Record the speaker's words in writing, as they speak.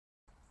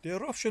The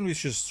eruption,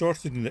 which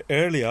started in the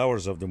early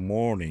hours of the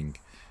morning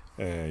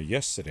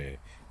yesterday,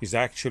 is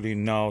actually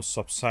now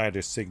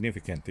subsided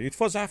significantly. It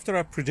was after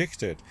I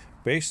predicted,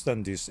 based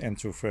on this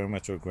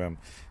interferometrogram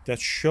that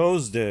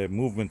shows the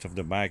movement of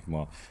the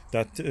magma,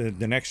 that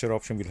the next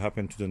eruption will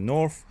happen to the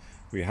north.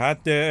 We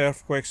had the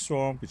earthquake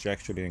storm, which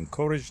actually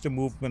encouraged the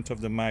movement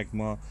of the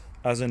magma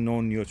as a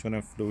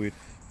non-Newtonian fluid.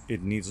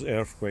 It needs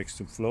earthquakes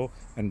to flow,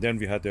 and then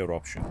we had the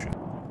eruption.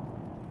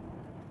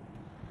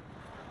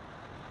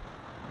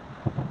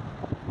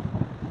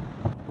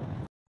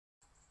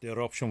 The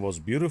eruption was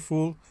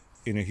beautiful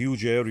in a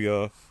huge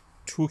area,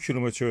 2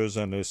 kilometers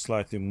and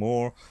slightly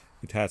more.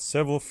 It had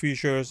several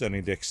fissures and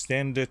it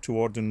extended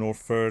toward the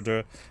north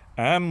further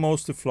and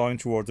mostly flowing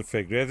toward the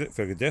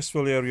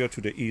Fagradalsfjall area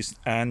to the east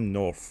and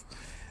north.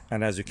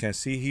 And as you can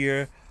see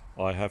here,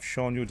 I have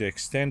shown you the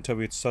extent of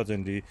it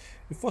suddenly.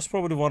 It was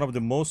probably one of the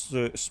most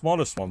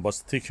smallest one, but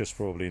thickest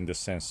probably in the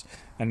sense.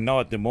 And now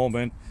at the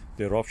moment,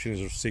 the eruption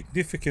is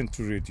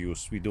significantly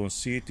reduced. We don't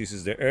see it. This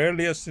is the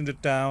earliest in the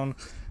town.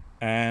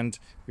 And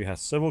we have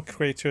several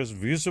craters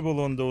visible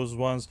on those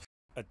ones.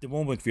 At the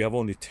moment, we have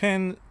only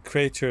 10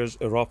 craters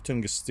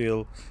erupting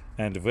still,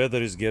 and the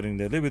weather is getting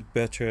a little bit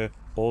better.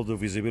 Although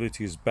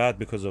visibility is bad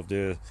because of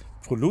the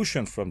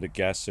pollution from the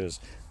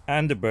gases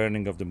and the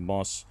burning of the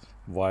moss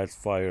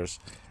wildfires.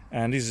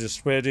 And this is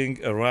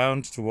spreading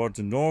around toward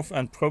the north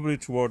and probably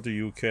toward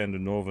the UK and the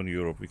northern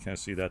Europe. We can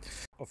see that.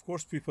 Of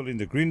course, people in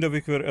the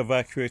Grindavík were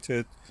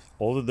evacuated,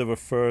 although they were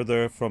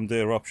further from the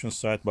eruption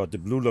site, but the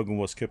Blue Lagoon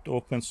was kept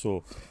open.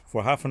 So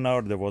for half an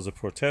hour, there was a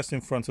protest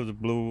in front of the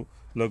Blue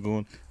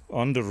Lagoon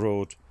on the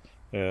road,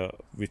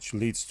 which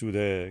leads to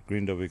the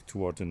Grindavík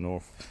toward the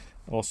north.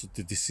 Also,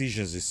 the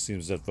decisions, it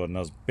seems, that were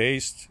not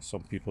based,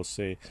 some people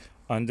say,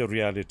 on the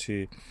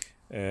reality.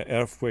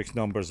 Earthquake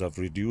numbers have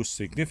reduced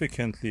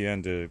significantly,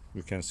 and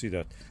you can see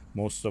that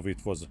most of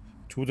it was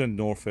to the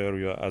north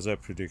area, as I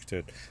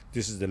predicted.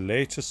 This is the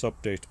latest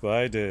update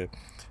by the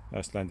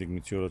Icelandic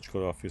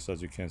Meteorological Office,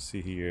 as you can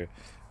see here.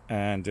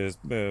 And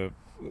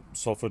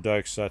sulfur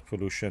dioxide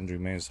pollution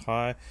remains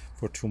high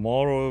for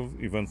tomorrow.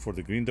 Even for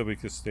the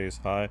Grindavík, it stays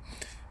high.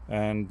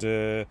 And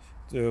there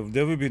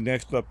will be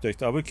next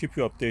update. I will keep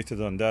you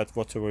updated on that.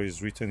 Whatever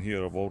is written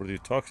here, I've already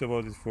talked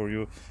about it for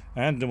you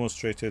and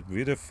demonstrated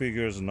with the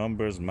figures,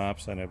 numbers,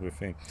 maps, and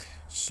everything.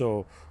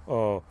 So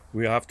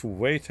we have to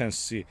wait and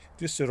see.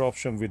 This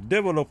eruption will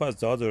develop as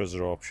the other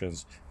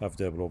eruptions have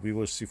developed. We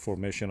will see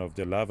formation of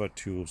the lava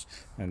tubes,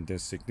 and then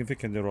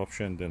significant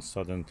eruption, then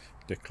sudden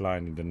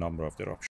decline in the number of the eruptions.